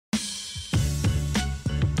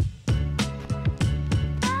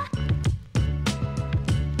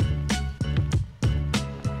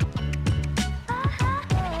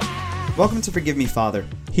Welcome to Forgive Me, Father.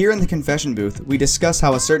 Here in the confession booth, we discuss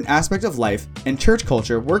how a certain aspect of life and church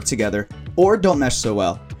culture work together or don't mesh so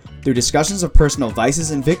well. Through discussions of personal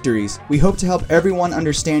vices and victories, we hope to help everyone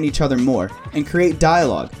understand each other more and create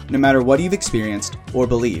dialogue, no matter what you've experienced or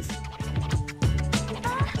believe.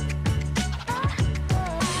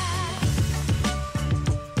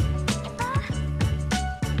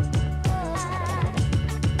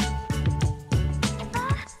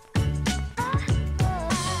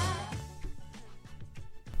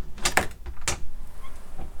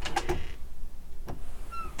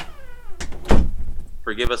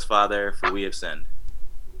 Forgive us, Father, for we have sinned.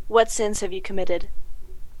 What sins have you committed?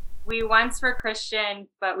 We once were Christian,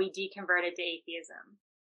 but we deconverted to atheism.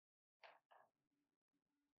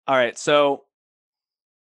 All right, so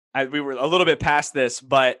we were a little bit past this,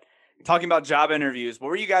 but talking about job interviews, what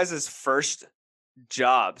were you guys' first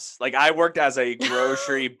jobs? Like, I worked as a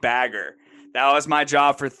grocery bagger. That was my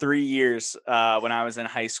job for 3 years when I was in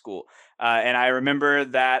high school. And I remember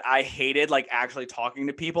that I hated like actually talking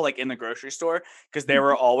to people like in the grocery store because they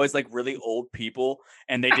were always like really old people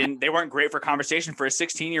and they weren't great for conversation for a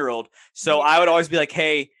 16-year-old. So I would always be like,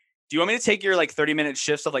 hey, do you want me to take your like 30-minute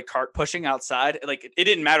shifts of like cart pushing outside? Like it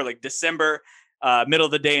didn't matter, like December, middle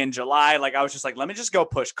of the day in July. Like I was just like, let me just go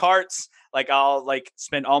push carts. Like I'll like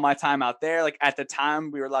spend all my time out there. Like at the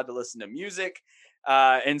time we were allowed to listen to music.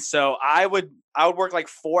 And so I would work like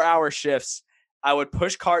 4-hour shifts. I would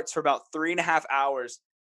push carts for about 3.5 hours,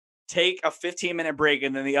 take a 15-minute break,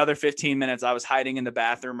 and then the other 15 minutes I was hiding in the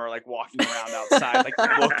bathroom or like walking around outside, like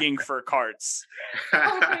looking for carts.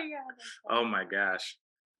 Oh my god! Oh my gosh.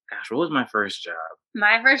 What was my first job?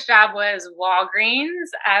 My first job was Walgreens.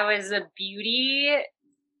 I was a beauty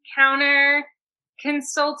counter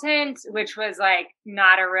consultant, which was like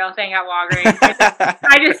not a real thing at Walgreens.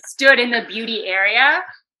 I just stood in the beauty area.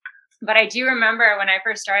 But I do remember when I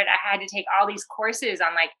first started, I had to take all these courses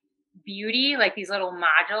on like beauty, like these little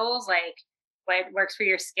modules, like what works for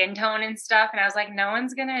your skin tone and stuff. And I was like, no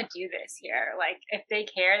one's going to do this here. Like if they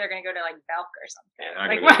care, they're going to go to like Belk or something. Yeah,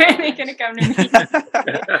 like why are they going to come to me?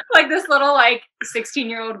 Like this little like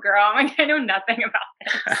 16-year-old girl. I'm like, I know nothing about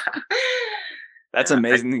this. That's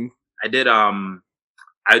amazing. I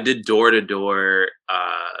did door-to-door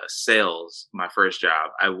sales my first job.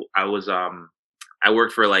 I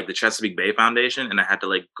worked for like the Chesapeake Bay Foundation, and I had to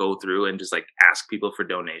like go through and just like ask people for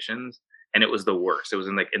donations, and it was the worst. It was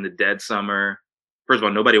in the dead summer. First of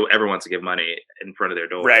all, nobody ever wants to give money in front of their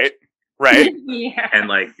doors, right. Yeah. And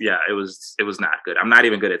like, yeah, it was not good. I'm not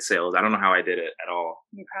even good at sales. I don't know how I did it at all.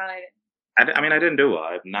 You probably didn't. I didn't do well.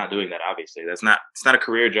 I'm not doing that. Obviously, it's not a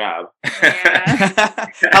career job. Yeah.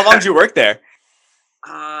 How long did you work there?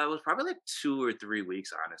 It was probably like 2 or 3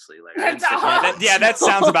 weeks, honestly. Like, That's That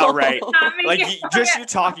sounds about right. Like Okay. you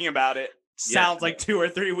talking about it sounds like 2 or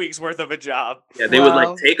 3 weeks worth of a job. Yeah, they would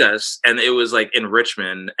like take us, and it was like in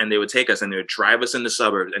Richmond, and they would take us and they would drive us in the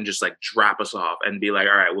suburbs and just like drop us off and be like,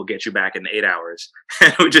 all right, we'll get you back in 8 hours.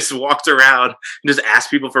 And we just walked around and just asked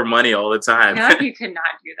people for money all the time. I feel like you could not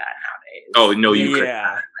do that nowadays. Oh, no, you could Yeah.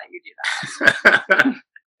 not. Let you do that.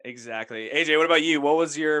 Exactly. AJ, what about you? What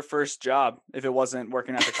was your first job if it wasn't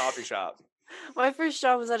working at the coffee shop? My first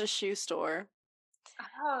job was at a shoe store.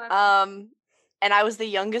 Oh, that's And I was the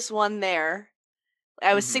youngest one there.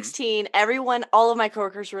 I was 16. All of my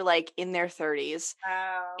coworkers were like in their 30s.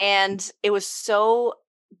 wow. And it was so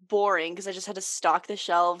boring because I just had to stock the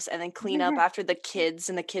shelves and then clean up after the kids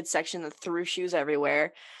in the kids section that threw shoes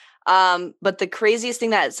everywhere. But the craziest thing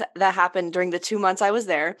that happened during the 2 months I was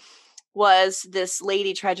there was this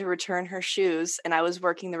lady tried to return her shoes, and I was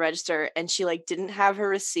working the register, and she like didn't have her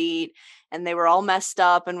receipt, and they were all messed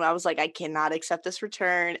up, and I was like, I cannot accept this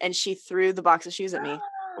return, and she threw the box of shoes at me.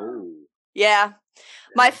 Oh. Yeah.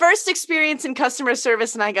 My first experience in customer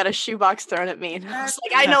service, and I got a shoebox thrown at me. And I was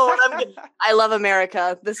like, I know what I'm doing. I love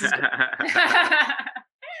America. This is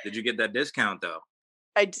Did you get that discount though?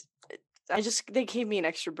 they gave me an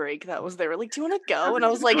extra break. They were like, do you want to go? And I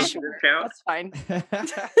was like, sure, that's fine.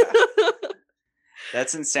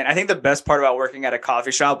 That's insane. I think the best part about working at a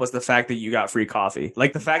coffee shop was the fact that you got free coffee.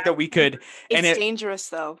 Like the fact that we could. It's dangerous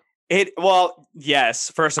though. Yes.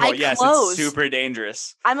 First of all, yes, close. it's super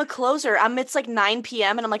dangerous. I'm a closer. It's like 9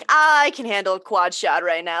 p.m. and I'm like, I can handle a quad shot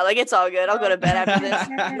right now. Like it's all good. I'll go to bed after this.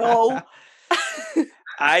 No.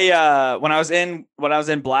 When I was in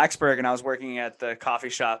Blacksburg and I was working at the coffee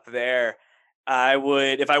shop there,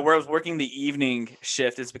 if I was working the evening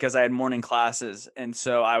shift, it's because I had morning classes. And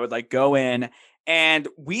so I would like go in, and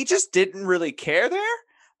we just didn't really care there.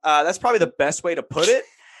 That's probably the best way to put it,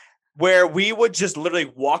 where we would just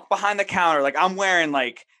literally walk behind the counter. Like I'm wearing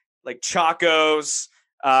like Chacos,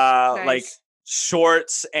 Nice. like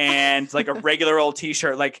shorts and like a regular old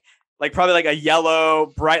t-shirt, like probably like a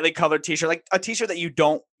yellow, brightly colored t-shirt, like a t-shirt that you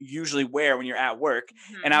don't usually wear when you're at work.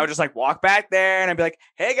 Mhm. And I would just like walk back there and I'd be like,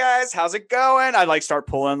 hey guys, how's it going? I'd like start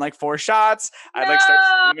pulling like 4 shots. I'd like start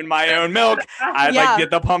steaming my own milk. I'd Yeah. like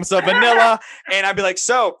get the pumps of vanilla. And I'd be like,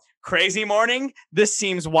 so crazy morning. This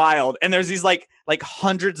seems wild. And there's these like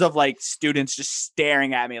hundreds of like students just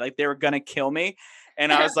staring at me like they were going to kill me.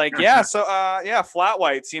 And I was like, yeah, so yeah, flat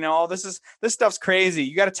whites, you know, all this stuff's crazy.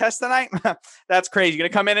 You got a test tonight? That's crazy. You're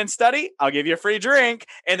gonna come in and study? I'll give you a free drink.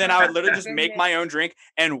 And then I would literally just make my own drink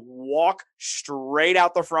and walk straight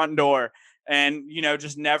out the front door. And, you know,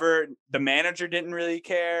 just never, the manager didn't really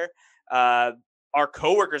care. Our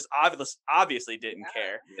coworkers obviously didn't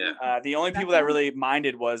care. Yeah. The only people that really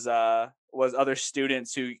minded was other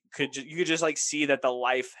students who you could just like see that the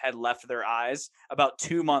life had left their eyes about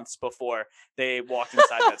 2 months before they walked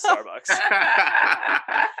inside that Starbucks.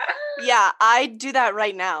 Yeah, I do that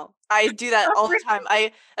right now. I do that all the time.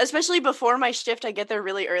 Especially before my shift, I get there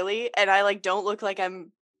really early and I like don't look like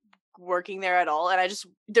I'm working there at all. And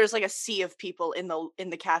there's like a sea of people in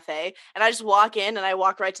the cafe and I just walk in and I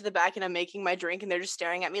walk right to the back and I'm making my drink and they're just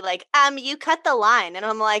staring at me like, you cut the line. And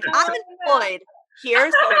I'm like, I'm employed here.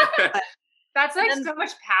 So That's like so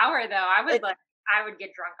much power though. I would get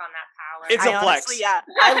drunk on that power. It's a flex. Honestly, yeah.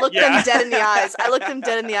 I look them dead in the eyes. I look them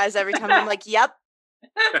dead in the eyes every time. And I'm like, yep.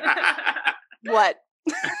 What?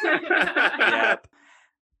 Yep.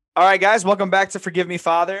 All right, guys, welcome back to Forgive Me,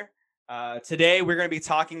 Father. Today, we're going to be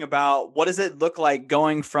talking about what does it look like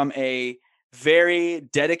going from a very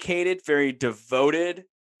dedicated, very devoted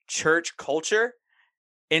church culture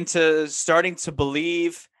into starting to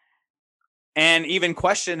believe and even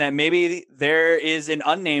question that maybe there is an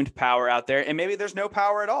unnamed power out there and maybe there's no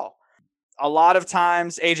power at all. A lot of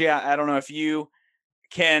times, AJ, I don't know if you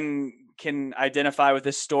can identify with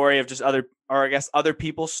this story of just other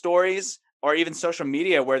people's stories or even social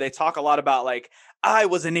media where they talk a lot about like, I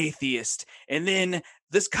was an atheist and then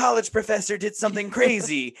this college professor did something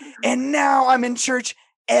crazy and now I'm in church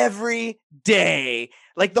every day.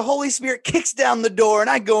 Like the Holy Spirit kicks down the door and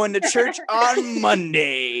I go into church on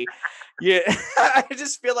Monday. Yeah, I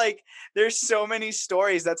just feel like there's so many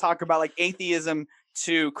stories that talk about like atheism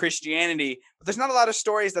to Christianity, but there's not a lot of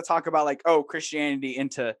stories that talk about like, oh, Christianity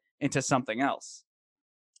into something else.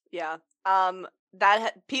 Yeah.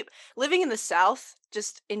 Living in the South,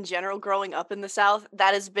 just in general, growing up in the South,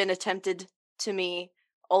 that has been attempted to me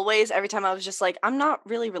always. Every time I was just like, I'm not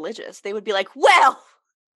really religious. They would be like, well,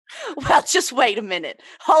 just wait a minute.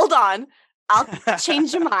 Hold on. I'll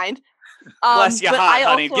change your mind. Bless your heart,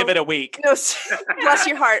 honey. Give it a week. No, bless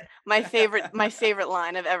your heart. My favorite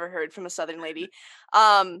line I've ever heard from a Southern lady.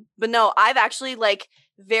 But no, I've actually like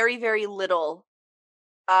very, very little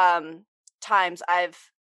times I've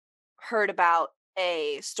heard about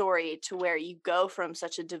a story to where you go from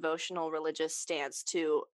such a devotional religious stance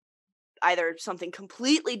to either something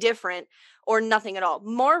completely different or nothing at all.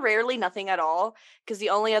 More rarely nothing at all, because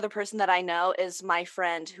the only other person that I know is my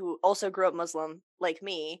friend who also grew up Muslim like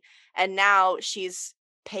me, and now she's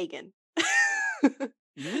pagan.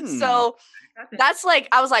 So that's like,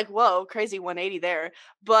 I was like, whoa, crazy 180 there.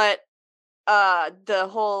 But the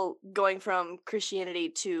whole going from Christianity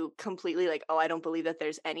to completely like, oh, I don't believe that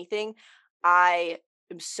there's anything, I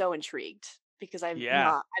am so intrigued because I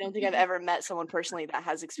don't think I've ever met someone personally that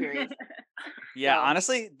has experienced. Yeah, So.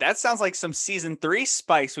 honestly, that sounds like some season 3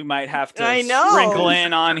 spice we might have to I know. sprinkle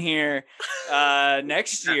in on here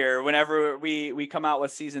next year whenever we come out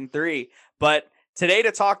with season 3. But today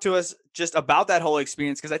to talk to us just about that whole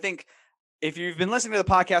experience, because I think if you've been listening to the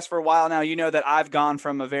podcast for a while now, you know that I've gone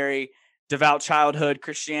from a very devout childhood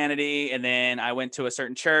Christianity, and then I went to a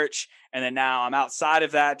certain church, and then now I'm outside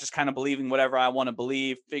of that, just kind of believing whatever I want to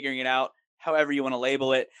believe, figuring it out however you want to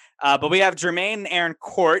label it. But we have Jermaine and Aaron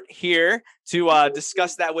Court here to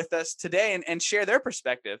discuss that with us today and share their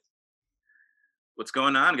perspective. What's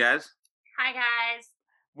going on, guys? Hi, guys.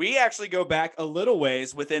 We actually go back a little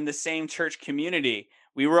ways within the same church community.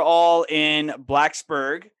 We were all in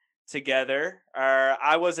Blacksburg together.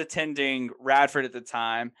 I was attending Radford at the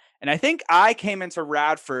time, and I think I came into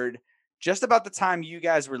Radford just about the time you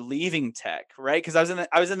guys were leaving Tech, right? Because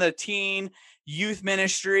I was in the teen youth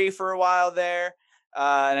ministry for a while there,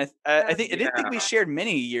 and I didn't think we shared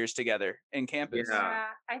many years together in campus. Yeah.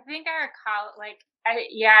 I think our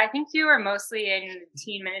I think you were mostly in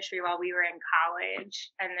teen ministry while we were in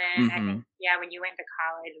college, and then I think when you went to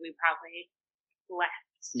college, we probably left.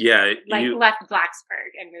 Yeah, left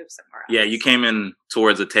Blacksburg and moved somewhere else. Yeah, you came in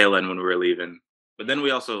towards the tail end when we were leaving. But then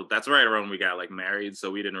we also, that's right around when we got like married,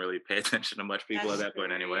 so we didn't really pay attention to much people at that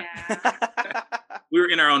point anyway. Yeah. we were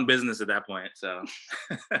in our own business at that point. So,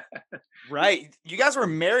 Right. You guys were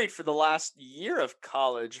married for the last year of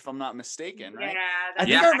college, if I'm not mistaken, right? Yeah. I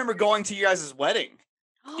think I remember going to you guys' wedding.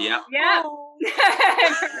 Yeah. Yeah. Oh.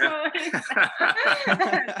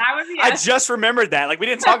 That would be I us. just remembered that. Like, we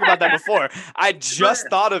didn't talk about that before. I just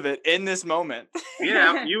thought of it in this moment.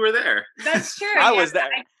 Yeah, you were there. That's true. I yeah, was there.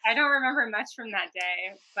 I don't remember much from that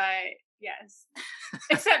day, but yes,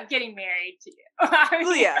 except getting married to you.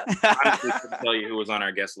 Well, yeah. Honestly, couldn't tell you who was on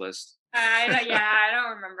our guest list. I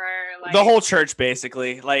don't remember. Like, The whole church,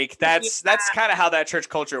 basically. Like, that's kind of how that church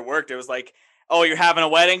culture worked. It was like, oh, you're having a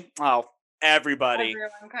wedding? Oh, everybody.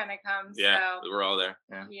 everyone kind of comes. Yeah, So, we're all there.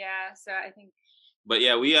 Yeah. yeah. So I think. But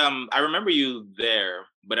yeah, we I remember you there,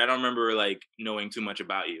 but I don't remember like knowing too much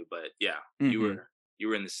about you. But yeah, you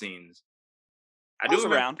were in the scenes. I was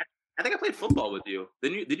around. I think I played football with you.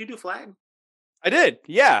 Did you do flag? I did.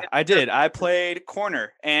 Yeah, I did. I played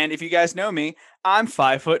corner. And if you guys know me, I'm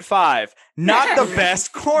 5'5". Not the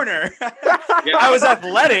best corner. I was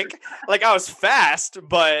athletic, like I was fast,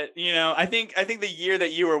 but I think the year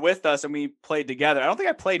that you were with us and we played together, I don't think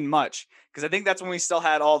I played much because I think that's when we still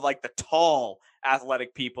had all like the tall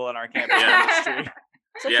athletic people in our campus industry.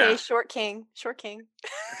 It's okay, short king.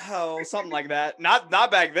 Oh, something like that. Not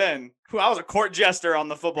back then. I was a court jester on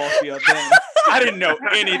the football field then. I didn't know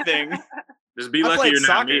anything. Just be lucky you're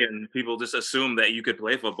not me, and people just assume that you could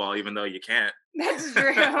play football even though you can't. That's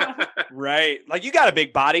true. Right. Like, you got a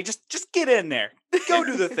big body. Just get in there. Go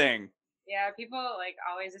do the thing. Yeah, people like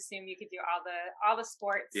always assume you could do all the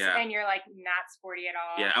sports, and you're like not sporty at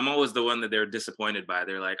all. Yeah, I'm always the one that they're disappointed by.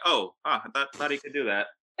 They're like, "Oh, I thought he could do that."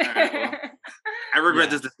 All right, well, I regret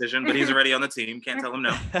this decision, but he's already on the team. Can't tell him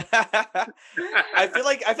no. I feel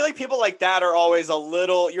like people like that are always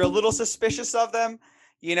you're a little suspicious of them.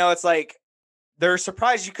 It's like they're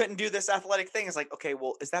surprised you couldn't do this athletic thing. It's like, okay,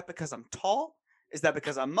 well, is that because I'm tall? Is that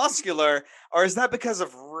because I'm muscular? Or is that because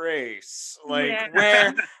of race? Like,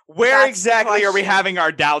 where exactly are we having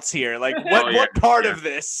our doubts here? Like, what part of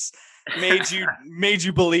this made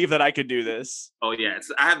you believe that I could do this? Oh yeah,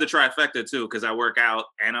 I have the trifecta too because I work out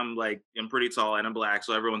and I'm pretty tall and I'm black,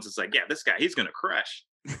 so everyone's just like, yeah, this guy, he's gonna crush.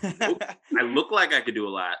 I look like I could do a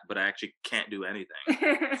lot, but I actually can't do anything.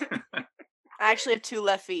 I actually have 2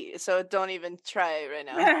 left feet, so don't even try it right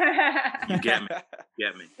now. You get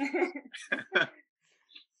me.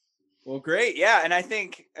 Well, great. Yeah. And I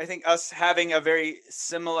think us having a very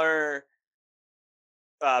similar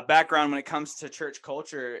background when it comes to church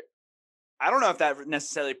culture, I don't know if that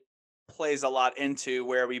necessarily plays a lot into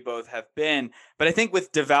where we both have been, but I think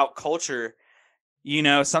with devout culture,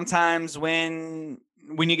 sometimes when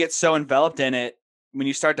you get so enveloped in it, when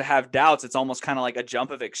you start to have doubts, it's almost kind of like a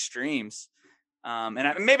jump of extremes.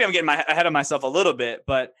 Maybe I'm getting ahead of myself a little bit,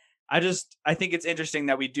 but I think it's interesting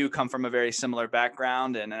that we do come from a very similar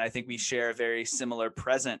background, and I think we share a very similar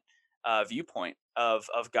present viewpoint of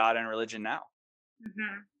God and religion now.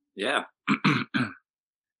 Mm-hmm. Yeah,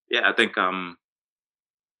 yeah. I think I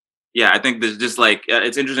think there's just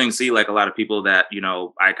it's interesting to see like a lot of people that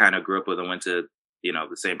I kind of grew up with and went to the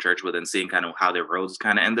same church with, and seeing kind of how their roads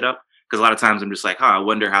kind of ended up. Because a lot of times I'm just like, I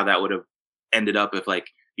wonder how that would have ended up if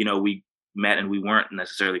we met and we weren't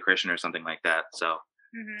necessarily Christian or something like that. So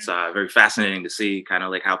it's very fascinating to see kind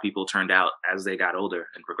of like how people turned out as they got older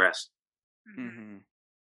and progressed. Mm-hmm.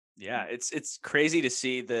 Yeah, it's crazy to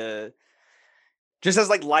see just as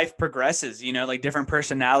like life progresses, like different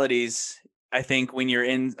personalities. I think when you're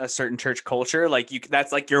in a certain church culture, like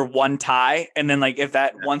that's like your one tie, and then like if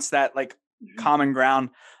that once that like common ground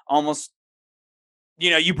almost,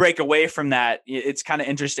 you break away from that, it's kind of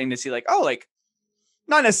interesting to see like, oh, like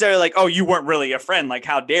not necessarily like, oh, you weren't really a friend, like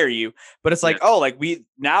how dare you, but it's like, oh, like we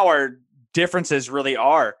now our differences really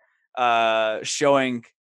are showing,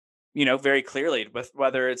 very clearly with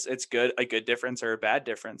whether it's a good difference or a bad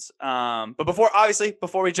difference. But before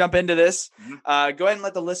we jump into this, go ahead and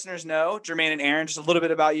let the listeners know, Jermaine and Aaron, just a little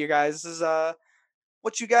bit about you guys. This is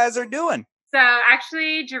what you guys are doing. So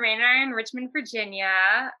actually, Jermaine and I are in Richmond, Virginia.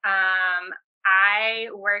 I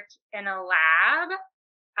work in a lab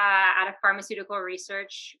at a pharmaceutical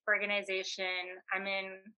research organization. I'm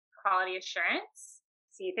in quality assurance.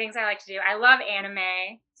 See, things I like to do. I love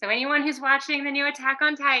anime. So anyone who's watching the new Attack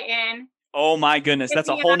on Titan. Oh my goodness, that's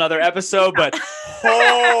a whole nother episode, but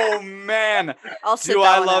oh man,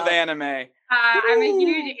 I love anime. I'm a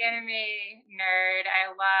huge anime nerd. I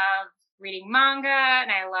love reading manga,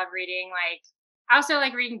 and I love reading I also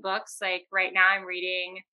like reading books. Like right now I'm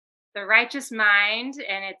reading The Righteous Mind,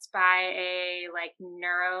 and it's by a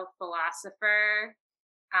neurophilosopher.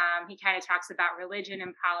 He kind of talks about religion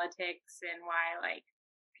and politics and why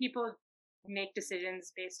people make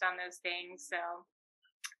decisions based on those things. So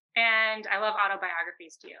And I love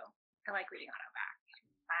autobiographies too. I like reading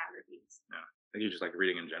autobiographies. Yeah. I think you just like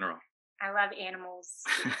reading in general. I love animals.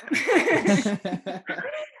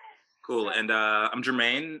 Cool. And I'm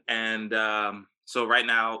Jermaine, and so right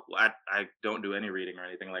now I don't do any reading or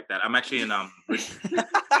anything like that. I'm actually in I'm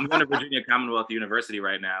going to Virginia Commonwealth University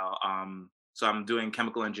right now. So I'm doing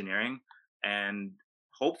chemical engineering, and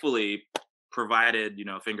hopefully, provided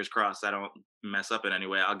fingers crossed, I don't mess up in any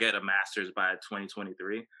way, I'll get a master's by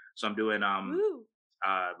 2023. So I'm doing Woo.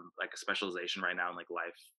 like a specialization right now in like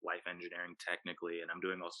life engineering technically, and I'm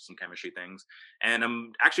doing also some chemistry things, and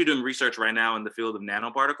I'm actually doing research right now in the field of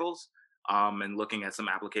nanoparticles, and looking at some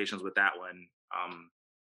applications with that one.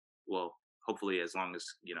 Well, hopefully as long as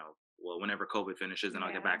whenever COVID finishes, then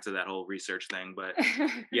I'll get back to that whole research thing. But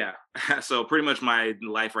yeah, so pretty much my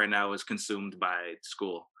life right now is consumed by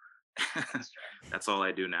school. That's all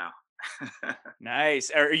I do now. Nice.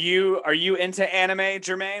 Are you into anime,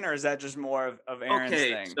 Jermaine, or is that just more of Aaron's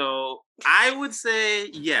thing? So I would say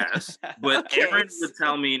yes, but Okay. Aaron would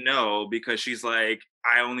tell me no because she's like,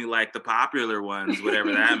 I only like the popular ones,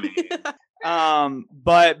 whatever that means.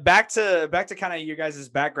 But back to kind of you guys'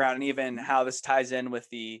 background and even how this ties in with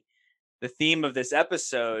the theme of this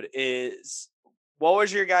episode is, what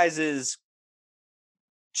was your guys'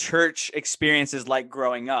 church experiences like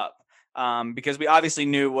growing up? Because we obviously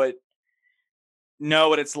know what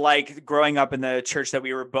it's like growing up in the church that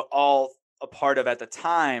we were all a part of at the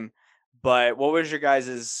time. But what was your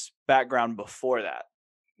guys' background before that?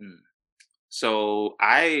 So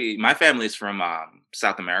my family's from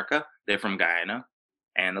South America. They're from Guyana,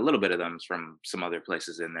 and a little bit of them's from some other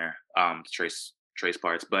places in there, trace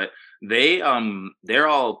parts. But they're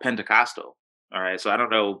all Pentecostal. All right. So I don't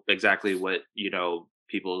know exactly what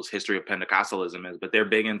people's history of Pentecostalism is, but they're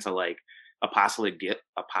big into like apostle gifts.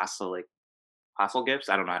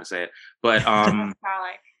 I don't know how to say it, but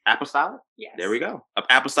apostolic. Yes. There we go.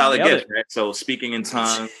 Apostolic Nailed gifts, it. right? So speaking in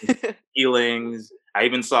tongues, healings. I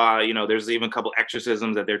even saw, there's even a couple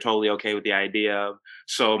exorcisms that they're totally okay with the idea of.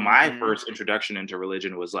 So my first introduction into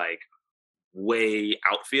religion was like way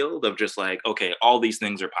outfield of just like, okay, all these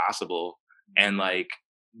things are possible. And like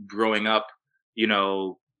growing up,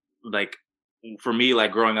 like for me,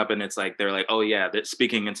 like growing up, and it's like they're like, oh yeah, that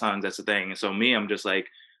speaking in tongues, that's the thing. And so me, I'm just like,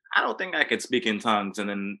 I don't think I could speak in tongues, and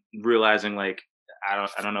then realizing like I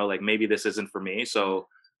don't know, like maybe this isn't for me. So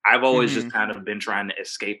I've always just kind of been trying to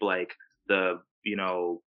escape like the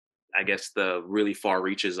I guess the really far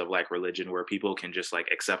reaches of like religion where people can just like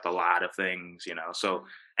accept a lot of things, so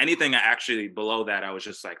anything actually below that I was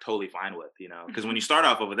just like totally fine with, because when you start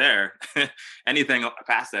off over there, anything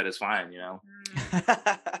past that is fine.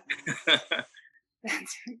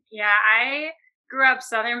 Yeah, I grew up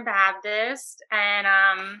Southern Baptist, and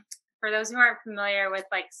for those who aren't familiar with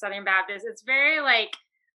like Southern Baptist, it's very like,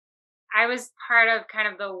 I was part of kind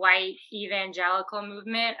of the white evangelical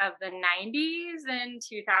movement of the 90s and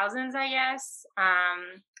 2000s, I guess.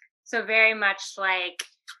 So very much like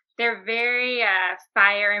they're very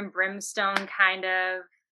fire and brimstone kind of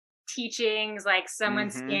teachings, like someone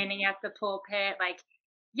standing at the pulpit, like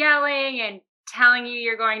yelling and telling you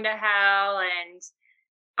you're going to hell and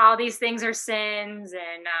all these things are sins,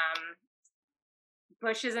 and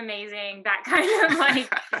Bush is amazing. That kind of like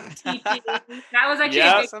teaching. That was actually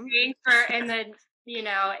a big thing for in the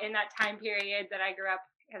in that time period that I grew up,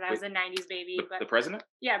 because I was a 90s baby. But the president?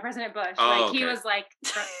 Yeah, President Bush. Oh, like he was like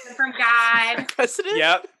from God. President?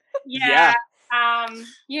 Yep. Yeah.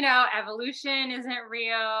 Evolution isn't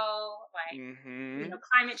real. Like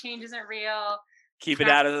climate change isn't real. Keep it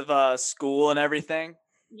out of school and everything.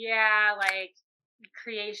 Yeah, like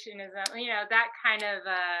creationism. That kind of.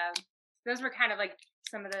 Those were kind of like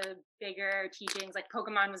some of the bigger teachings. Like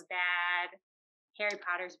Pokemon was bad, Harry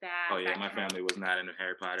Potter's bad. Oh yeah, my family was not into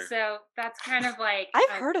Harry Potter. So that's kind of like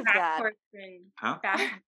I've heard of that.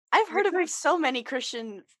 I've heard of so many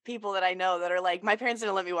Christian people that I know that are like, my parents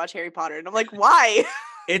didn't let me watch Harry Potter, and I'm like, why?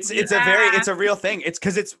 It's a real thing. It's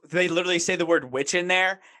because they literally say the word witch in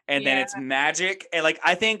there, and then it's magic. And like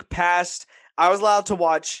I think I was allowed to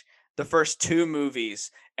watch the first 2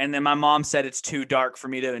 movies, and then my mom said it's too dark for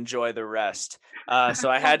me to enjoy the rest. So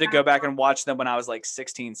I had to go back and watch them when I was like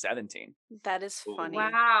 16, 17. That is funny.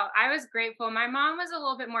 Wow. I was grateful. My mom was a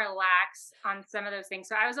little bit more lax on some of those things.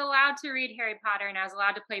 So I was allowed to read Harry Potter, and I was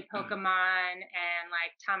allowed to play Pokemon and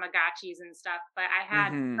like Tamagotchis and stuff. But I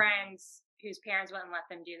had friends whose parents wouldn't let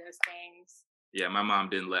them do those things. Yeah, my mom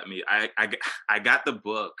didn't let me. I got the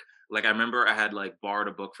book. Like I remember I had like borrowed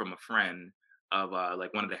a book from a friend of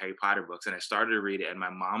like one of the Harry Potter books, and I started to read it, and my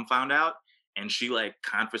mom found out, and she like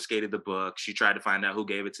confiscated the book. She tried to find out who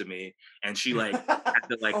gave it to me, and she like had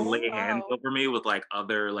to like Oh, lay hands wow. over me with like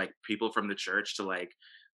other like people from the church to like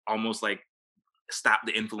almost like stop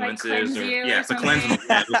the Like influences cleanse or you yeah or to cleanse me. something.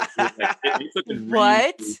 Yeah, like they took it really,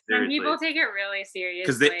 What? really Some seriously people take it really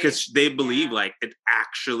because seriously. they believe Yeah. like it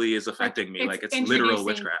actually is Like affecting me. it's Like it's literal introducing,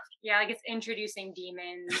 witchcraft. yeah, like it's introducing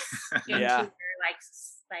demons into Yeah. your like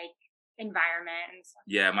environment and stuff.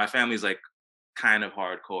 Yeah, my family's like kind of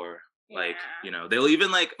hardcore. Like, Yeah. you know, they'll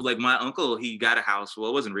even like my uncle, he got a house. Well,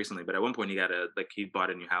 it wasn't recently, but at one point he bought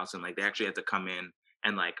a new house and like they actually had to come in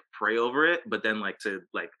and like pray over it, but then like to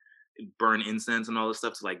like burn incense and all this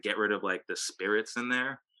stuff to like get rid of like the spirits in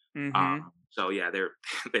there. Mm-hmm. So yeah,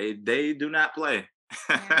 they do not play.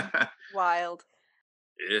 Yeah. Wild.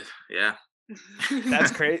 Yeah.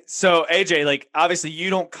 That's great. So AJ, like obviously you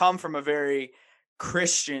don't come from a very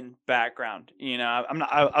Christian background. You know, I'm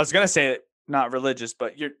not. I was gonna say not religious,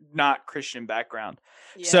 but you're not Christian background.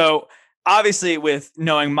 Yeah. So obviously, with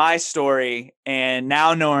knowing my story and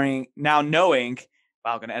now knowing, wow,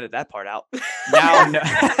 I'm gonna edit that part out.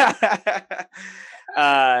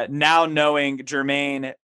 Now knowing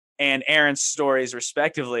Jermaine and Aaron's stories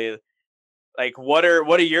respectively, like what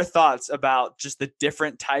are your thoughts about just the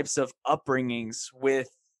different types of upbringings with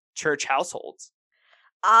church households?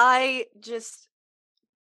 I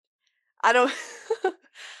don't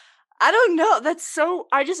I don't know. That's so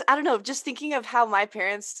I don't know. Just thinking of how my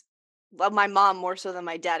parents, well, my mom more so than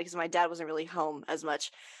my dad, because my dad wasn't really home as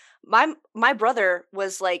much. My brother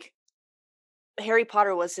was like Harry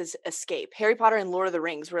Potter was his escape. Harry Potter and Lord of the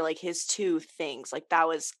Rings were like his two things. Like that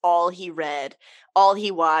was all he read, all he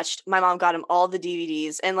watched. My mom got him all the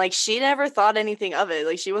DVDs and like she never thought anything of it.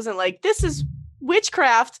 Like she wasn't like this is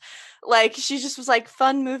witchcraft. Like she just was like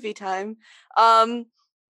fun movie time.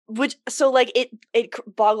 Which so like it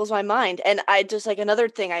boggles my mind. And I just like another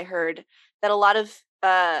thing I heard that a lot of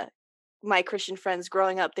my Christian friends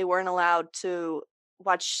growing up, they weren't allowed to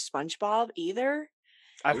watch SpongeBob either.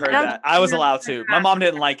 I've And heard I'm that. I was allowed to. My mom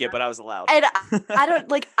didn't like it, but I was allowed. and I don't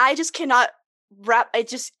like I just cannot wrap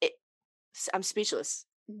I'm speechless.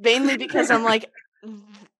 Mainly because I'm like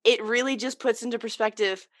it really just puts into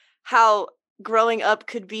perspective how growing up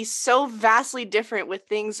could be so vastly different with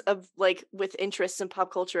things of like with interests in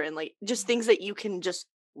pop culture and like just things that you can just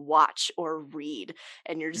watch or read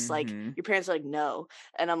and you're just like Mhm. your parents are like no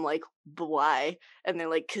and I'm like but why and they're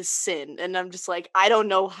like cause sin and I'm just like I don't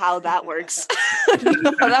know how that works. I don't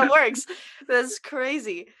know how that works. That's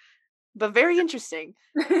crazy but very interesting.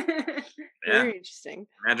 Yeah. Very interesting.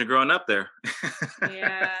 Imagine growing up there.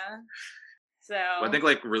 Yeah. So Well, I think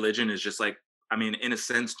like religion is just like, I mean, in a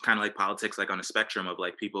sense, kind of like politics, like on a spectrum of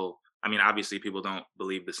like people. I mean, obviously, people don't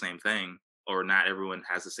believe the same thing, or not everyone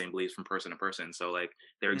has the same beliefs from person to person. So like,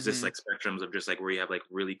 there exists Mhm. like spectrums of just like where you have like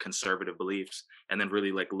really conservative beliefs, and then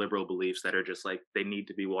really like liberal beliefs that are just like they need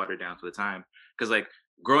to be watered down for the time. Because like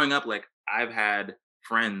growing up, like I've had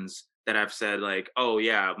friends that I've said like, oh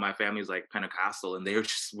yeah, my family's like Pentecostal, and they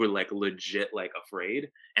were like legit like afraid,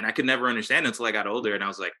 and I could never understand it until I got older, and I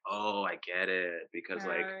was like, oh, I get it because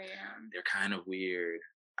like yeah. they're kind of weird.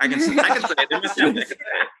 I can say it. They're my family. I can say it.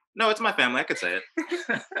 No, it's my family. I could say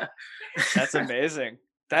it. That's amazing.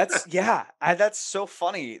 That's that's so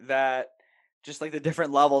funny that just like the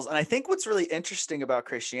different levels. And I think what's really interesting about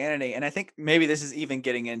Christianity, and I think maybe this is even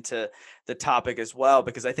getting into the topic as well,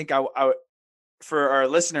 because I think I for our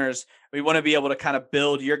listeners, we want to be able to kind of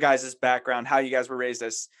build your guys' background, how you guys were raised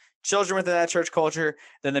as children within that church culture,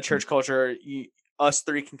 then the church culture us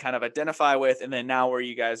three can kind of identify with, and then now where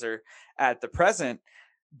you guys are at the present.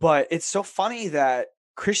 But it's so funny that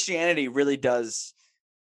Christianity really does,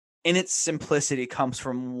 in its simplicity, comes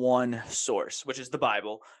from one source, which is the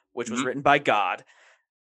Bible, which was Mhm. written by God.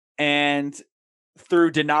 And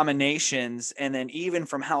through denominations, and then even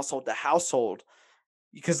from household to household,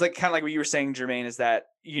 because like kind of like what you were saying, Jermaine, is that,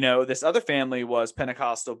 you know, this other family was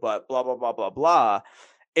Pentecostal, but blah, blah, blah, blah, blah.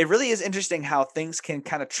 It really is interesting how things can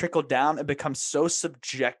kind of trickle down and become so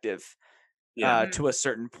subjective Yeah. to a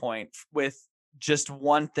certain point with just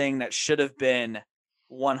one thing that should have been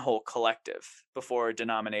one whole collective before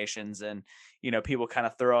denominations and, you know, people kind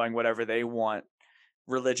of throwing whatever they want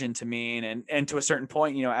religion to mean. And to a certain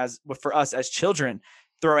point, you know, as for us as children,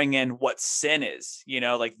 throwing in what sin is, you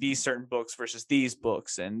know, like these certain books versus these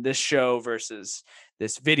books and this show versus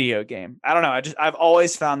this video game. I don't know. I've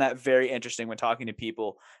always found that very interesting when talking to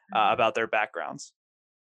people about their backgrounds.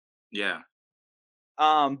 Yeah.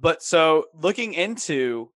 But so looking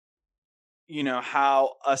into, you know,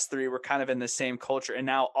 how us three were kind of in the same culture and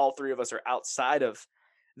now all three of us are outside of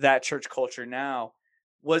that church culture now,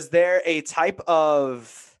 was there a type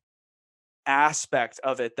of aspect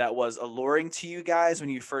of it that was alluring to you guys when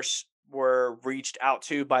you first were reached out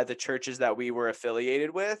to by the churches that we were affiliated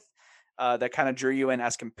with, that kind of drew you in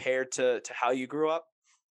as compared to how you grew up?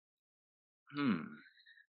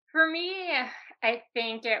 For me, I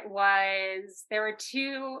think there were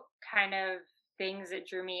two kind of things that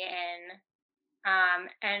drew me in.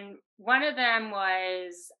 And one of them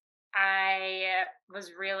was I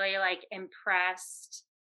was really like impressed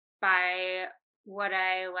by what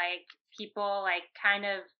people like kind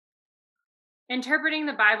of interpreting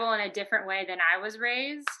the Bible in a different way than I was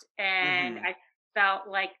raised. And I felt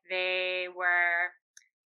like they were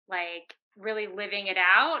like really living it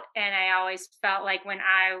out. And I always felt like when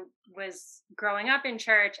I was growing up in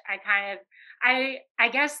church, I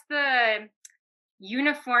guess the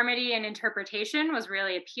uniformity and interpretation was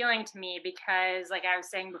really appealing to me, because like I was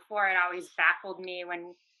saying before, it always baffled me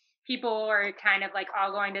when people were kind of like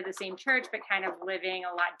all going to the same church but kind of living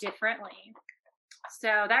a lot differently. So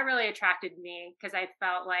that really attracted me, because I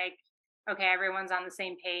felt like, okay, everyone's on the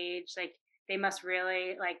same page, like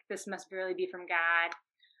this must really be from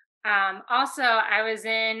God. Also, I was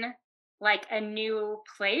in like a new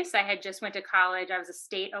place. I had just went to college. I was a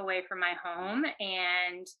state away from my home,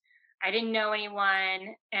 and I didn't know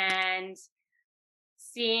anyone, and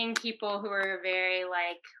seeing people who were very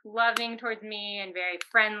like loving towards me and very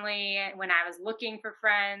friendly when I was looking for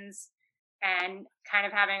friends, and kind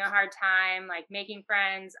of having a hard time like making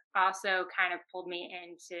friends, also kind of pulled me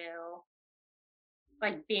into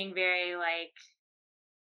like being very like,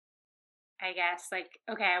 I guess like,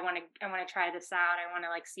 okay, I want to try this out. I want to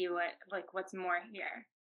like see what's more here.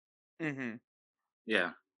 Mm-hmm. Yeah.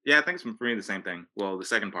 Yeah, I think it's for me the same thing. Well, the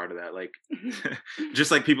second part of that, like, just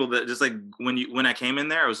like people that, just like when I came in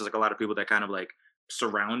there, it was just like a lot of people that kind of like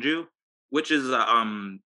surround you, which is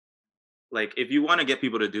like if you want to get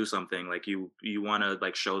people to do something, like you want to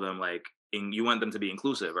like show them like you want them to be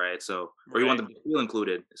inclusive, right? So, or you want them to feel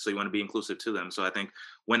included, so you want to be inclusive to them. So I think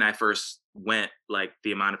when I first went, like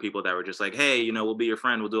the amount of people that were just like, hey, we'll be your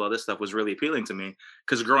friend, we'll do all this stuff, was really appealing to me,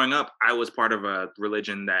 because growing up, I was part of a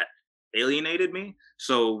religion that alienated me.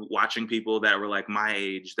 So watching people that were like my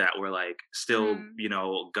age that were like still,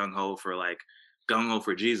 gung-ho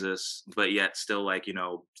for Jesus, but yet still like,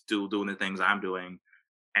 still doing the things I'm doing,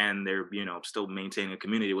 and they're, still maintaining a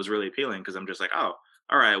community, was really appealing, because I'm just like, oh,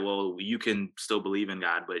 all right, well, you can still believe in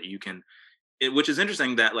God, but which is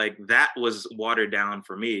interesting that like that was watered down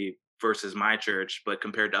for me versus my church, but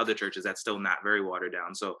compared to other churches, that's still not very watered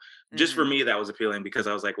down. So just for me, that was appealing, because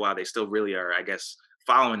I was like, wow, they still really are, I guess,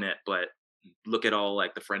 following it, but look at all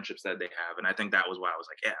like the friendships that they have. And I think that was why I was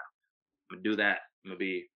like, yeah, I'm gonna do that. I'm gonna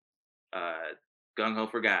be gung-ho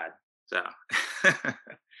for God. So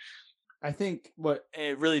I think what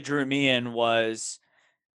it really drew me in was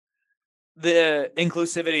the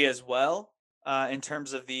inclusivity as well, in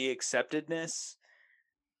terms of the acceptedness.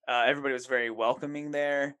 Everybody was very welcoming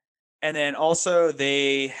there. And then also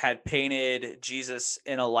they had painted Jesus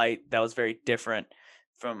in a light that was very different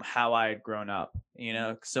from how I had grown up,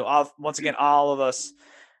 So once again, all of us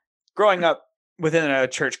growing up within a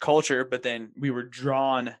church culture, but then we were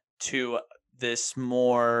drawn to this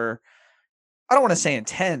more, I don't want to say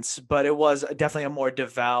intense, but it was definitely a more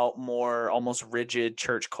devout, more almost rigid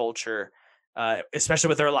church culture, especially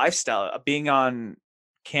with their lifestyle. Being on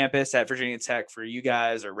campus at Virginia Tech for you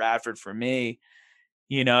guys, or Radford for me,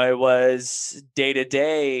 it was day to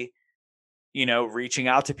day, reaching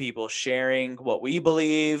out to people, sharing what we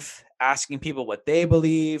believe, asking people what they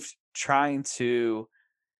believed, trying to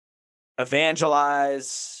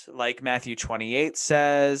evangelize, like Matthew 28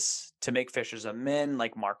 says, to make fishers of men,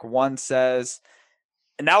 like Mark 1 says.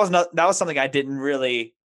 And that was something I didn't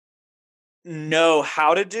really know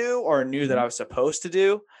how to do, or knew that I was supposed to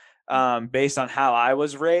do, based on how I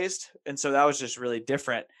was raised. And so that was just really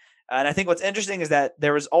different. And I think what's interesting is that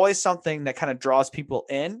there was always something that kind of draws people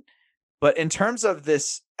in. But in terms of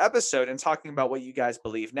this episode and talking about what you guys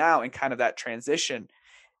believe now and kind of that transition,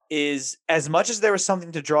 is as much as there was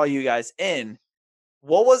something to draw you guys in,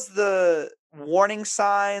 what was the warning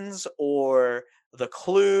signs or the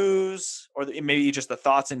clues, or maybe just the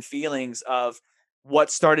thoughts and feelings of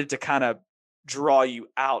what started to kind of draw you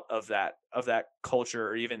out of that culture,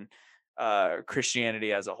 or even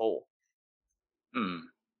Christianity as a whole?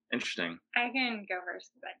 Interesting. I can go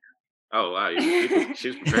first. Oh wow, she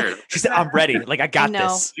was prepared. She said, "I'm ready. Like I got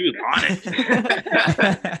this." She was on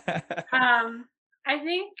it. I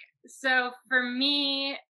think so. For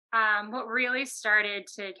me, what really started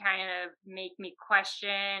to kind of make me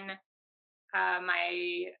question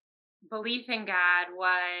my belief in God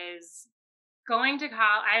was going to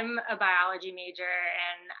college, I'm a biology major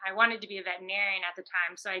and I wanted to be a veterinarian at the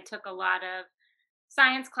time. So I took a lot of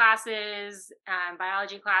science classes,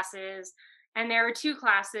 biology classes. And there were two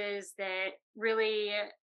classes that really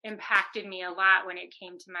impacted me a lot when it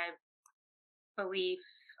came to my belief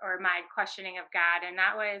or my questioning of God. And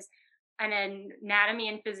that was an anatomy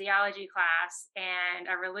and physiology class and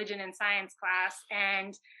a religion and science class.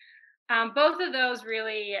 And both of those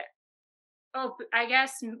really,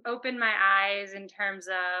 opened my eyes in terms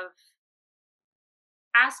of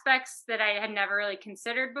aspects that I had never really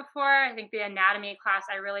considered before. I think the anatomy class,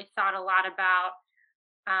 I really thought a lot about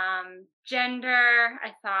gender.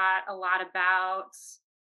 I thought a lot about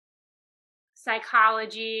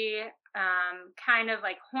psychology, kind of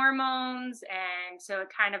like hormones. And so it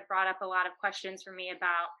kind of brought up a lot of questions for me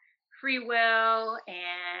about free will.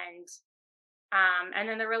 And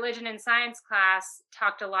then the religion and science class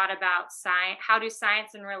talked a lot about science. How do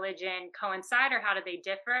science and religion coincide, or how do they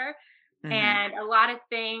differ? Mm-hmm. And a lot of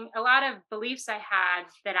beliefs I had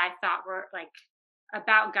that I thought were like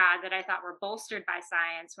about God that I thought were bolstered by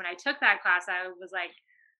science. When I took that class, I was like,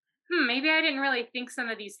 maybe I didn't really think some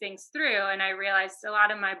of these things through. And I realized a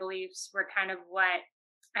lot of my beliefs were kind of what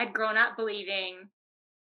I'd grown up believing.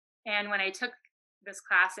 And when I took this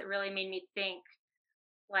class, it really made me think,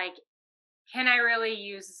 like, can I really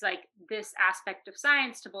use like this aspect of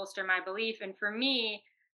science to bolster my belief? And for me,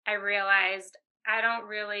 I realized I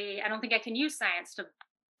don't think I can use science to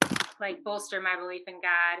like bolster my belief in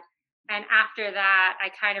God. And after that, I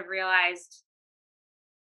kind of realized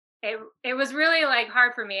it was really like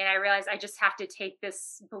hard for me. And I realized I just have to take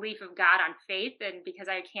this belief of God on faith. And because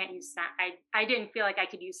I can't use I didn't feel like I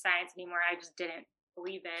could use science anymore. I just didn't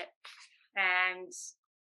believe it. And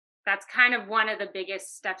that's kind of one of the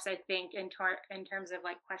biggest steps, I think, in terms of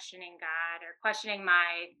like questioning God or questioning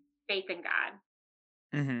my faith in God.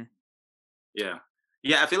 Mm-hmm.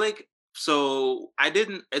 Yeah. I feel like, so I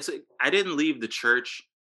didn't leave the church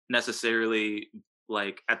necessarily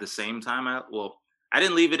like at the same time. I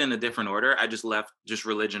didn't leave it in a different order. I just left just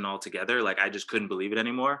religion altogether. Like I just couldn't believe it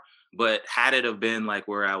anymore. But had it have been like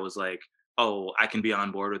where I was like, oh, I can be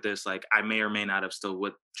on board with this, like I may or may not have still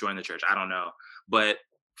would join the church. I don't know. But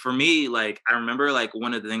for me, like I remember like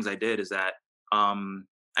one of the things I did is that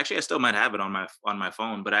actually I still might have it on my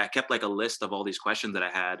phone, but I kept like a list of all these questions that I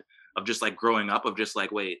had of just like growing up, of just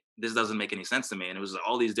like, wait, this doesn't make any sense to me. And it was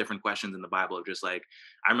all these different questions in the Bible of just like,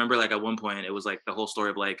 I remember like at one point it was like the whole story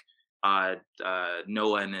of like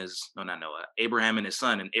Abraham and his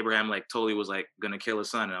son, and Abraham like totally was like gonna kill his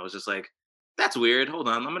son, and I was just like, that's weird, hold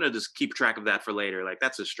on, I'm gonna just keep track of that for later, like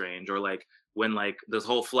that's just strange. Or like when like this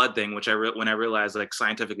whole flood thing, which when I realized like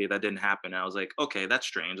scientifically that didn't happen, I was like, okay, that's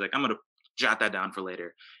strange, like I'm gonna jot that down for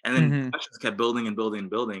later. And then questions kept building and building and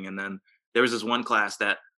building. And then there was this one class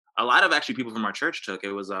that a lot of actually people from our church took.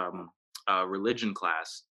 It was a religion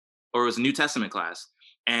class, or it was a New Testament class.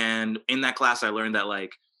 And in that class I learned that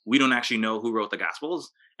like we don't actually know who wrote the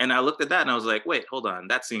Gospels. And I looked at that and I was like, wait, hold on,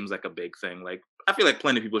 that seems like a big thing. Like I feel like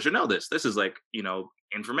plenty of people should know this. This is like,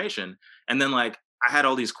 information. And then like I had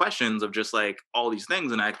all these questions of just like all these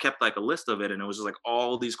things, and I kept like a list of it, and it was just like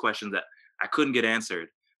all these questions that I couldn't get answered.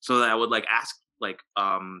 So that I would like ask like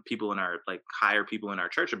people in our like higher people in our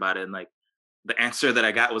church about it, and like the answer that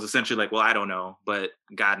I got was essentially like, well, I don't know, but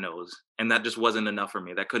God knows. And that just wasn't enough for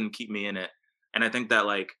me. That couldn't keep me in it. And I think that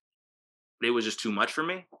like it was just too much for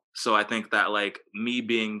me. So I think that like me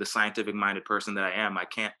being the scientific minded person that I am, I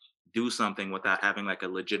can't do something without having like a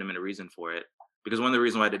legitimate reason for it. Because one of the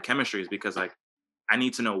reasons why I did chemistry is because like I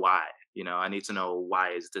need to know why, I need to know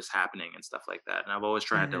why is this happening and stuff like that. And I've always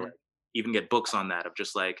tried to like even get books on that, of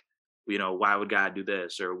just like, why would God do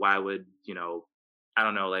this? Or why would, I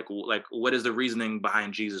don't know, like what is the reasoning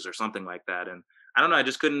behind Jesus or something like that. And I don't know, I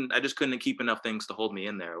just couldn't keep enough things to hold me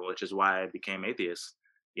in there, which is why I became atheist.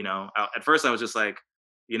 At first I was just like,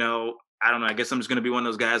 I don't know, I guess I'm just going to be one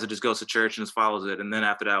of those guys that just goes to church and just follows it. And then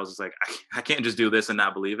after that I was just like, I can't just do this and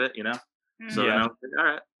not believe it, So then I was like, all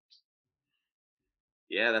right.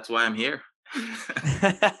 Yeah, that's why I'm here.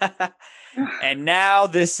 And now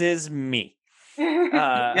this is me.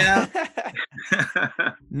 Yeah.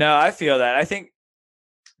 No, I feel that. I think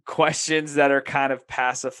questions that are kind of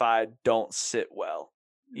pacified don't sit well,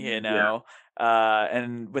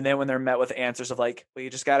 and when they're met with answers of like, well, you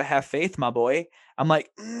just got to have faith, my boy. I'm like,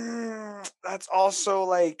 that's also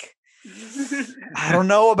like, I don't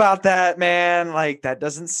know about that, man. Like that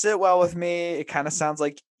doesn't sit well with me. It kind of sounds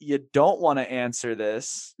like you don't want to answer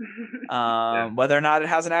this, whether or not it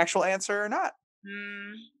has an actual answer or not.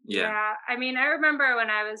 Yeah. I mean, I remember when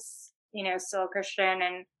I was, still a Christian,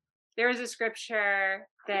 and there was a scripture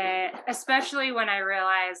that, especially when I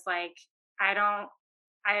realized like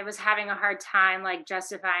I was having a hard time like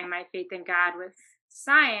justifying my faith in God with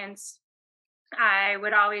science. I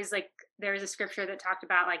would always like, there was a scripture that talked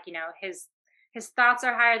about like, his thoughts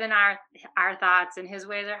are higher than our thoughts, and his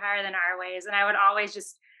ways are higher than our ways. And I would always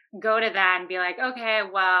just go to that and be like, okay,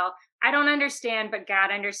 well, I don't understand, but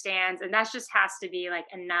God understands. And that just has to be like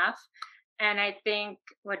enough. And I think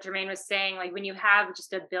what Jermaine was saying, like when you have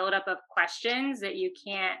just a buildup of questions that you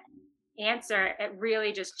can't answer, it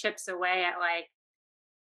really just chips away at like,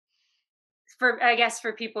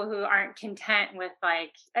 for people who aren't content with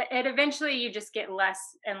like it, eventually you just get less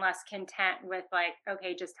and less content with like,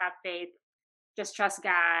 okay, just have faith, just trust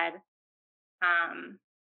God.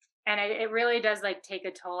 And it really does like take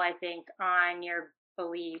a toll, I think, on your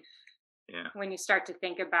belief when you start to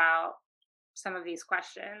think about some of these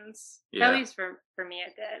questions. At least for me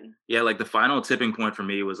it did. Yeah, like the final tipping point for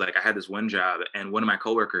me was like I had this one job, and one of my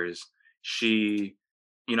coworkers, she,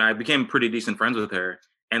 I became pretty decent friends with her.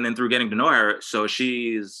 And then through getting to know her, so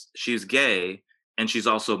she's gay and she's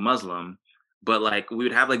also Muslim, but like we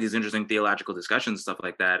would have like these interesting theological discussions, stuff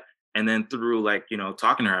like that. And then through like,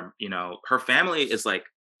 talking to her, her family is like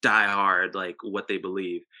die hard, like what they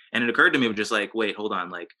believe. And it occurred to me just like, wait, hold on.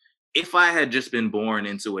 Like if I had just been born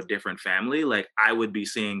into a different family, like I would be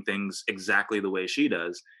seeing things exactly the way she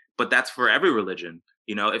does. But that's for every religion.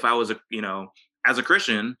 If I was as a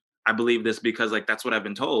Christian, I believe this because like that's what I've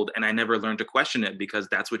been told, and I never learned to question it because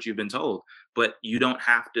that's what you've been told. But you don't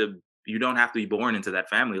have to be born into that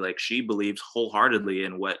family. Like she believes wholeheartedly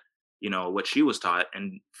in what she was taught,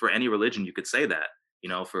 and for any religion you could say that,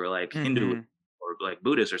 for like Hindu or like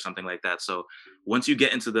Buddhist or something like that. So once you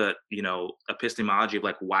get into the epistemology of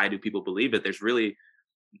like why do people believe it, there's really,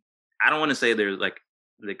 I don't want to say there's like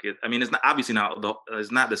I mean it's not obviously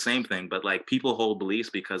it's not the same thing, but like people hold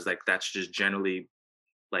beliefs because like that's just generally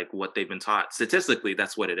like what they've been taught. Statistically,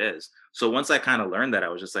 that's what it is. So once I kind of learned that, I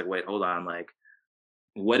was just like, wait, hold on. Like,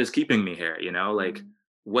 what is keeping me here? Like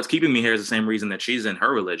what's keeping me here is the same reason that she's in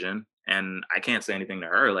her religion, and I can't say anything to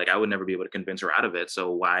her. Like I would never be able to convince her out of it.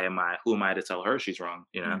 So who am I to tell her she's wrong?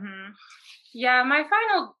 Yeah. My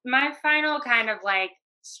final kind of like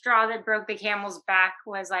straw that broke the camel's back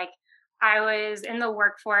was like, I was in the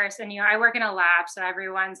workforce, and, I work in a lab. So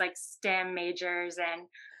everyone's like STEM majors, and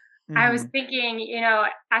I was thinking,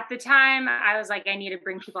 at the time I was like, I need to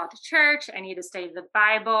bring people out to church. I need to study the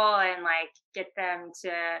Bible and like get them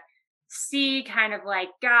to see kind of like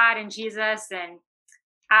God and Jesus. And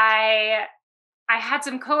I had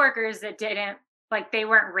some coworkers that didn't like, they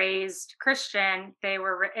weren't raised Christian.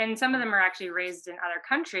 And some of them are actually raised in other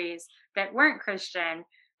countries that weren't Christian.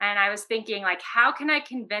 And I was thinking like, how can I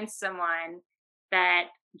convince someone that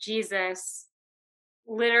Jesus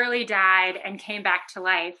literally died and came back to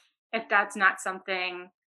life if that's not something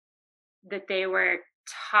that they were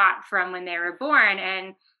taught from when they were born?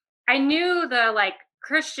 And I knew the like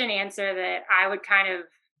Christian answer that I would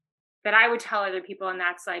tell other people, and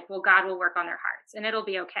that's like, well, God will work on their hearts and it'll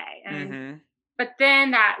be okay. And but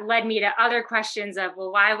then that led me to other questions of,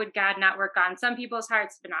 well, why would God not work on some people's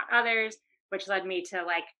hearts but not others? Which led me to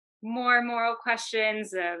like more moral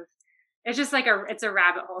questions of, it's just like it's a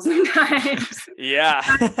rabbit hole sometimes. Yeah.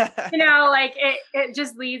 Like it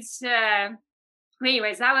just leads to,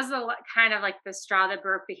 anyways, that was the kind of like the straw that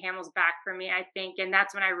broke the camel's back for me, I think. And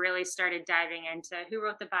that's when I really started diving into who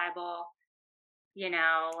wrote the Bible,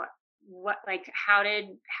 what, like, how did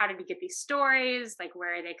we get these stories? Like,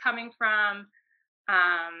 where are they coming from?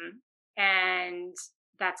 And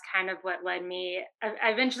that's kind of what led me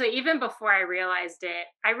eventually, even before I realized it,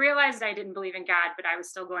 I realized I didn't believe in God, but I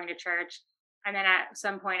was still going to church. And then at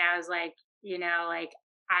some point I was like, like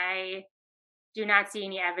I do not see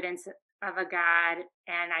any evidence of a God,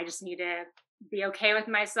 and I just need to be okay with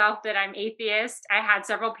myself that I'm atheist. I had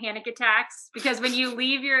several panic attacks because when you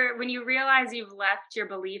realize you've left your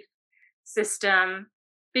belief system,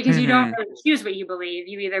 because you don't really choose what you believe.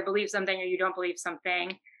 You either believe something or you don't believe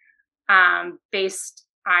something, based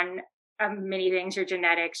on many things, your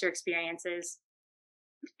genetics, your experiences.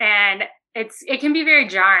 And it can be very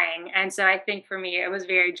jarring. And so I think for me, it was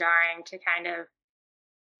very jarring to kind of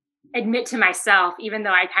admit to myself, even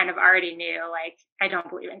though I kind of already knew, like, I don't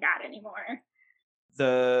believe in God anymore.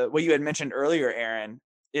 What you had mentioned earlier, Aaron,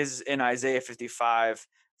 is in Isaiah 55,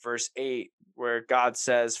 verse 8, where God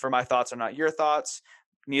says, "For my thoughts are not your thoughts,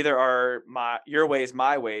 neither are your ways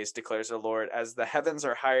my ways, declares the Lord. As the heavens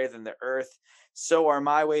are higher than the earth, so are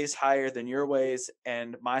my ways higher than your ways,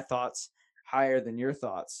 and my thoughts higher than your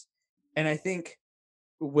thoughts." And I think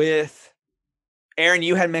with Aaron,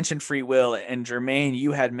 you had mentioned free will, and Jermaine,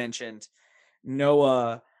 you had mentioned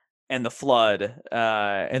Noah and the flood,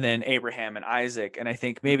 and then Abraham and Isaac. And I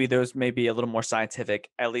think maybe those may be a little more scientific,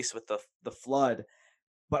 at least with the flood.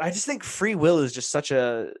 But I just think free will is just such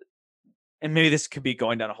a, and maybe this could be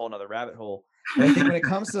going down a whole nother rabbit hole. But I think when it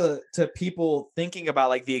comes to people thinking about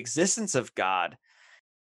like the existence of God,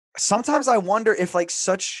 sometimes I wonder if like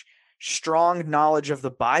such strong knowledge of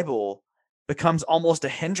the Bible becomes almost a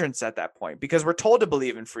hindrance at that point, because we're told to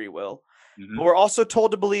believe in free will, but we're also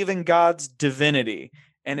told to believe in God's divinity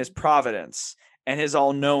and his providence and his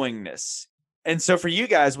all-knowingness. And so for you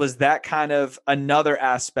guys, was that kind of another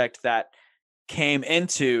aspect that came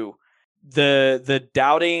into the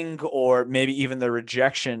doubting or maybe even the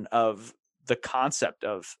rejection of the concept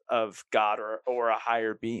of God or a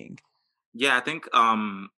higher being? Yeah, I think,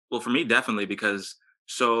 well, for me, definitely, because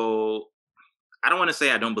so I don't want to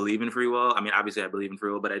say I don't believe in free will. I mean, obviously I believe in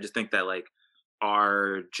free will, but I just think that like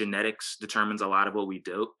our genetics determines a lot of what we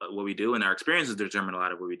do, and our experiences determine a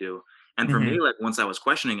lot of what we do. And for me, like once I was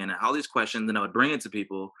questioning and all these questions, and I would bring it to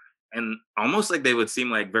people, and almost like they would seem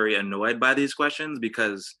like very annoyed by these questions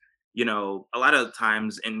because, you know, a lot of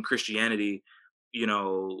times in Christianity, you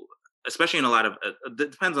know, especially in a lot of it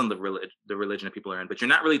depends on the religion that people are in, but you're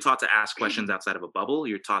not really taught to ask questions outside of a bubble.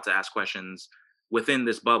 You're taught to ask questions within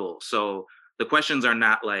this bubble. So the questions are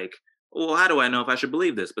not like, well, how do I know if I should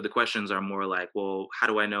believe this? But the questions are more like, well, how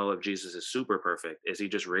do I know if Jesus is super perfect? Is he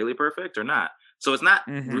just really perfect or not? So it's not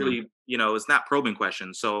really, you know, it's not probing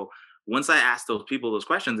questions. So once I asked those people those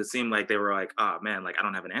questions, it seemed like they were like, oh man, like I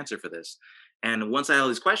don't have an answer for this. And once I had all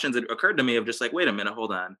these questions, it occurred to me of just like, wait a minute,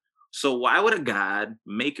 hold on. So why would a God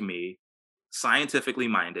make me scientifically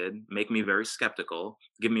minded, make me very skeptical,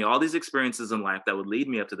 give me all these experiences in life that would lead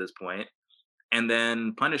me up to this point, and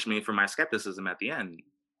then punish me for my skepticism at the end?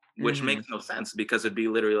 Which makes no sense, because it'd be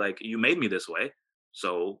literally like, you made me this way,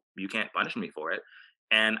 so you can't punish me for it.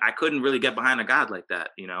 And I couldn't really get behind a God like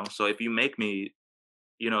that, you know? So if you make me,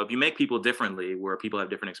 you know, if you make people differently, where people have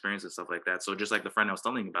different experiences, stuff like that. So just like the friend I was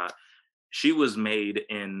telling you about, she was made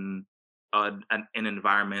in an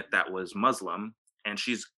environment that was Muslim, and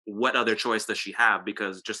what other choice does she have?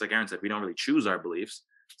 Because just like Aaron said, we don't really choose our beliefs.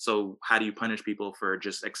 So how do you punish people for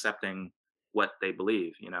just accepting what they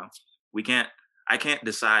believe? You know, I can't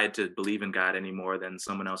decide to believe in God any more than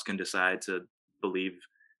someone else can decide to believe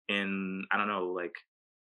in, I don't know, like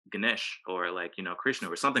Ganesh or like, you know, Krishna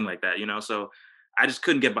or something like that, you know? So I just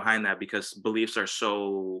couldn't get behind that, because beliefs are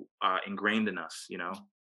so ingrained in us, you know?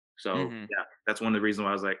 So yeah, that's one of the reasons why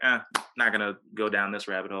I was like, not gonna go down this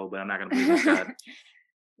rabbit hole, but I'm not gonna believe in God.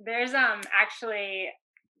 There's actually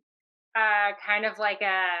kind of like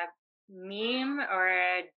a meme or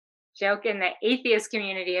a joke in the atheist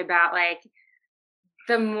community about like,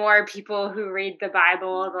 the more people who read the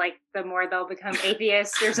Bible, like the more they'll become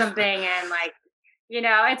atheists or something. And like, you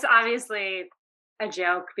know, it's obviously a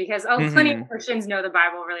joke, because plenty of Christians know the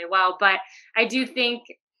Bible really well. But I do think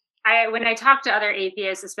when I talk to other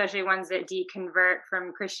atheists, especially ones that deconvert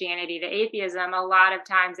from Christianity to atheism, a lot of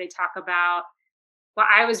times they talk about, well,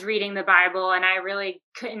 I was reading the Bible and I really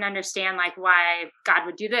couldn't understand like why God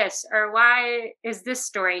would do this, or why is this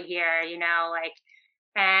story here, you know, like,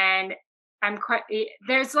 and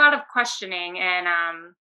there's a lot of questioning. And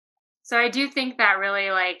so I do think that really,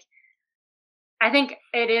 like, I think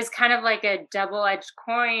it is kind of like a double-edged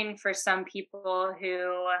coin for some people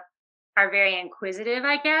who are very inquisitive,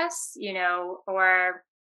 I guess, you know, or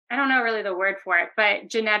I don't know really the word for it, but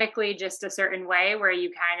genetically just a certain way where you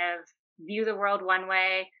kind of view the world one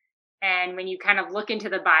way. And when you kind of look into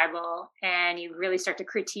the Bible and you really start to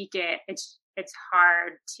critique it, it's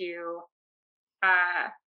hard to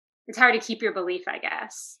keep your belief, I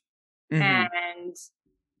guess. And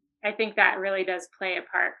I think that really does play a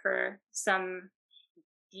part for some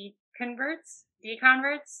deconverts,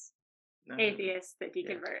 atheists that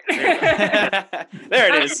deconvert. Yeah.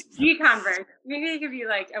 There it is. Deconvert. Maybe it could be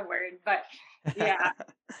like a word, but yeah.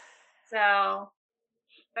 So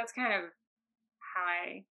that's kind of how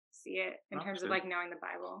I see it in terms of like knowing the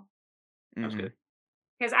Bible. That's good.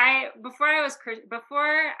 Because before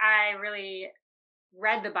I really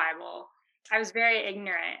read the Bible, I was very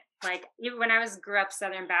ignorant. Like even when I grew up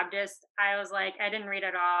Southern Baptist, I was like, I didn't read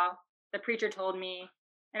at all. The preacher told me,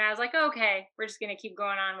 and I was like, oh, okay, we're just gonna keep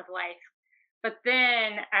going on with life. But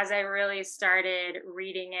then as I really started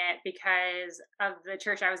reading it, because of the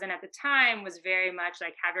church I was in at the time was very much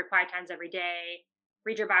like, have your quiet times every day,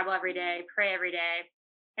 read your Bible every day, pray every day.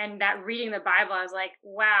 And that reading the Bible, I was like,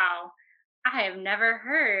 wow, I have never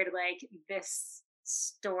heard like this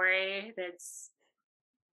story that's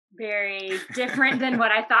very different than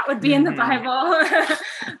what I thought would be in the Bible.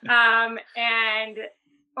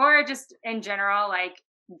 Or just in general, like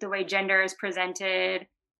the way gender is presented,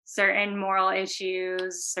 certain moral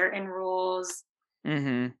issues, certain rules.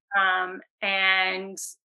 Mm-hmm. And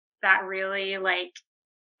that really, like,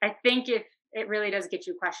 I think if it really does get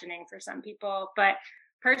you questioning for some people, but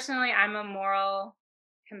personally, I'm a moral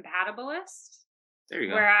compatibilist. There you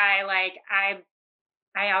go. Where I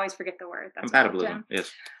always forget the word. That's Compatibilism.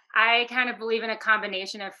 Yes. I kind of believe in a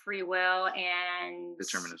combination of free will and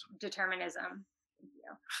determinism.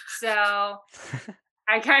 So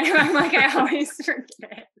I'm like, I always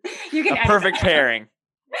forget. You can a perfect pairing.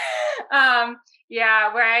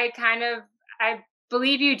 Yeah, where I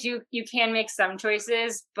believe you can make some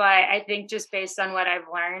choices, but I think just based on what I've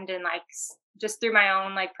learned and like just through my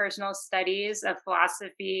own like personal studies of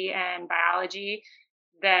philosophy and biology,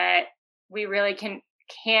 that we really can't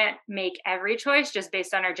make every choice just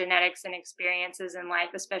based on our genetics and experiences in life,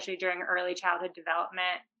 especially during early childhood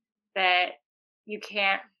development, that you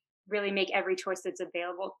can't really make every choice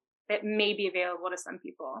that may be available to some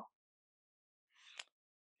people.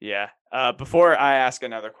 Yeah. Before I ask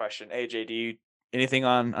another question, AJ, do you anything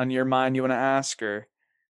on your mind you want to ask, or?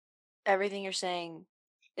 Everything you're saying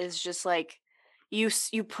is just like you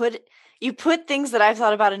put things that I've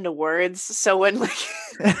thought about into words. So when like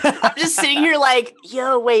I'm just sitting here like,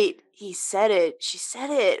 yo, wait, he said it, she said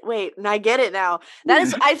it, wait, and I get it now. That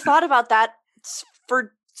is, I've thought about that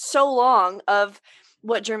for so long, of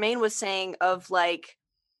what Jermaine was saying of like,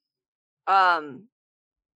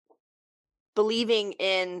 believing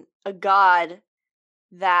in a God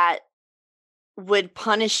that would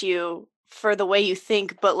punish you for the way you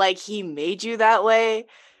think, but like he made you that way.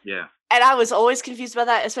 Yeah. And I was always confused about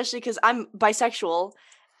that, especially because I'm bisexual,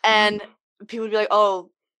 and people would be like, oh,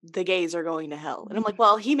 the gays are going to hell. And I'm like,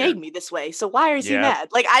 well, he made me this way, so why is he mad?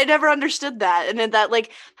 Like, I never understood that. And then that,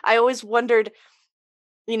 like, I always wondered,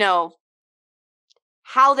 you know,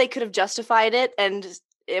 how they could have justified it. And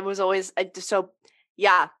it was always, so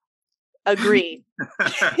yeah, agree.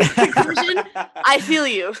 Conclusion, I feel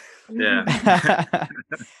you. Yeah.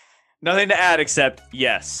 Nothing to add except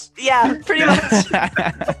yes. Yeah, pretty much.